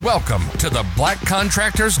Welcome to the Black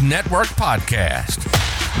Contractors Network podcast,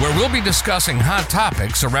 where we'll be discussing hot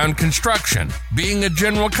topics around construction, being a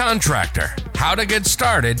general contractor, how to get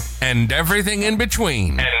started, and everything in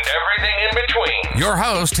between. Your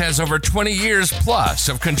host has over 20 years plus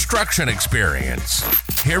of construction experience.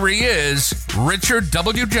 Here he is, Richard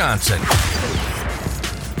W. Johnson.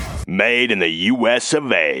 Made in the U.S.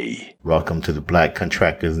 of A. Welcome to the Black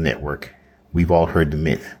Contractors Network. We've all heard the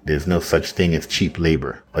myth. There's no such thing as cheap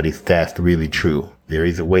labor, but is that really true? There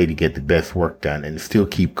is a way to get the best work done and still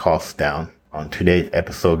keep costs down. On today's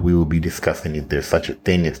episode, we will be discussing if there's such a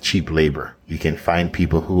thing as cheap labor. You can find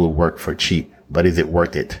people who will work for cheap, but is it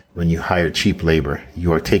worth it? When you hire cheap labor,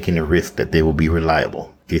 you are taking a risk that they will be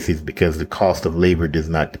reliable. This is because the cost of labor does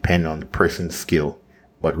not depend on the person's skill,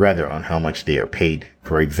 but rather on how much they are paid.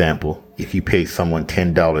 For example, if you pay someone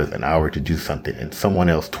 $10 an hour to do something and someone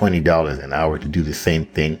else $20 an hour to do the same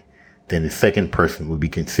thing, then the second person will be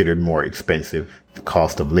considered more expensive. The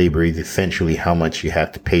cost of labor is essentially how much you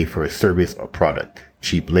have to pay for a service or product.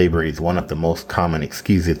 Cheap labor is one of the most common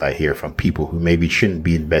excuses I hear from people who maybe shouldn't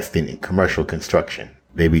be investing in commercial construction.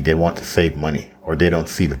 Maybe they want to save money, or they don't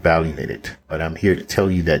see the value in it. But I'm here to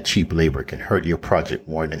tell you that cheap labor can hurt your project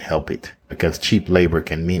more than help it. Because cheap labor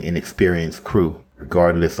can mean inexperienced crew,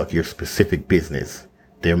 regardless of your specific business.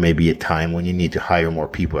 There may be a time when you need to hire more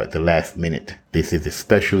people at the last minute. This is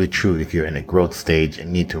especially true if you're in a growth stage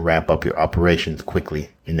and need to ramp up your operations quickly.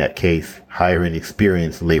 In that case, hiring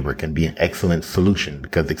experienced labor can be an excellent solution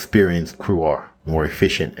because experienced crew are more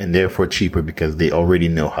efficient and therefore cheaper because they already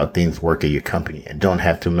know how things work at your company and don't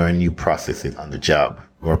have to learn new processes on the job.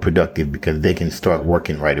 More productive because they can start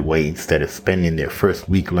working right away instead of spending their first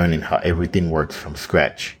week learning how everything works from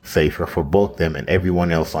scratch. Safer for both them and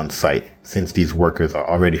everyone else on site. Since these workers are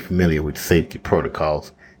already familiar with safety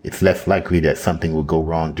protocols, it's less likely that something will go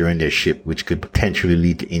wrong during their shift, which could potentially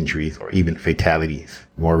lead to injuries or even fatalities.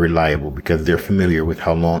 More reliable because they're familiar with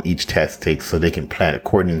how long each task takes, so they can plan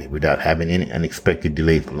accordingly without having any unexpected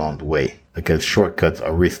delays along the way. Because shortcuts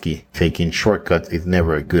are risky, taking shortcuts is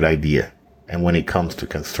never a good idea. And when it comes to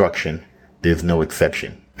construction, there's no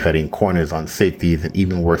exception. Cutting corners on safety is an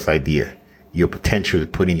even worse idea. You're potentially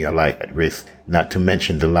putting your life at risk, not to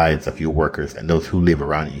mention the lives of your workers and those who live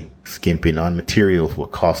around you. Skimping on materials will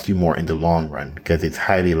cost you more in the long run because it's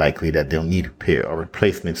highly likely that they'll need repair or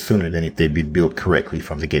replacement sooner than if they'd been built correctly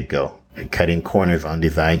from the get-go. And cutting corners on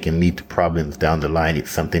design can lead to problems down the line if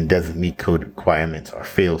something doesn't meet code requirements or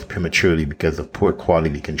fails prematurely because of poor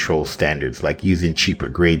quality control standards like using cheaper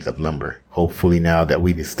grades of lumber. Hopefully now that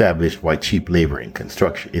we've established why cheap labor in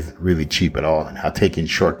construction isn't really cheap at all and how taking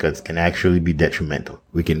shortcuts can actually be detrimental,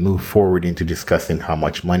 we can move forward into discussing how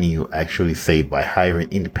much money you'll actually save by hiring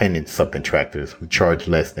independent subcontractors who charge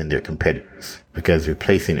less than their competitors. Because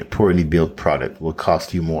replacing a poorly built product will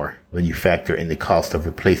cost you more. When you factor in the cost of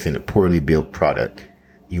replacing a poorly built product,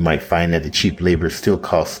 you might find that the cheap labor still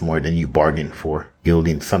costs more than you bargained for.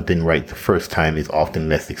 Building something right the first time is often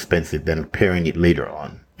less expensive than repairing it later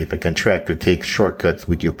on. If a contractor takes shortcuts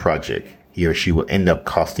with your project, he or she will end up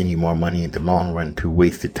costing you more money in the long run through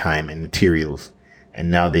wasted time and materials. And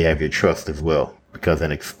now they have your trust as well, because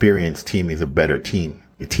an experienced team is a better team.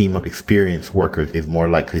 A team of experienced workers is more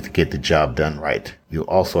likely to get the job done right. You'll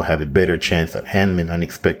also have a better chance of handling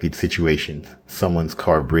unexpected situations. Someone's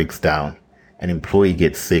car breaks down, an employee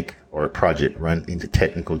gets sick, or a project runs into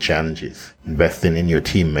technical challenges. Investing in your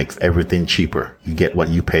team makes everything cheaper. You get what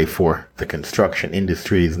you pay for. The construction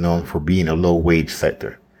industry is known for being a low-wage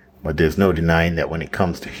sector, but there's no denying that when it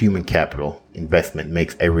comes to human capital, investment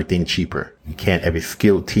makes everything cheaper. You can't have a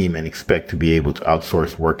skilled team and expect to be able to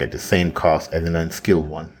outsource work at the same cost as an unskilled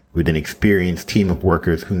one. With an experienced team of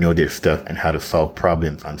workers who know their stuff and how to solve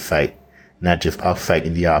problems on site, not just off-site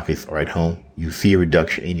in the office or at home, you see a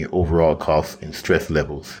reduction in your overall costs and stress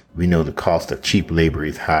levels. We know the cost of cheap labor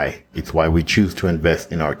is high. It's why we choose to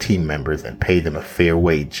invest in our team members and pay them a fair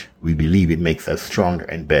wage. We believe it makes us stronger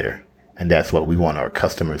and better. And that's what we want our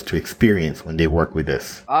customers to experience when they work with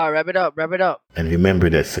us. Wrap it up. And remember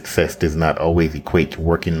that success does not always equate to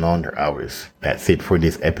working longer hours. That's it for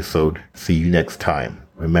this episode. See you next time.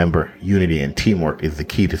 Remember, unity and teamwork is the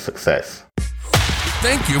key to success.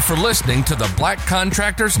 Thank you for listening to the Black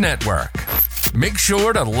Contractors Network. Make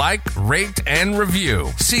sure to like, rate, and review.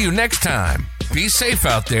 See you next time. Be safe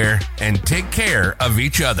out there and take care of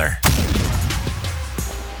each other.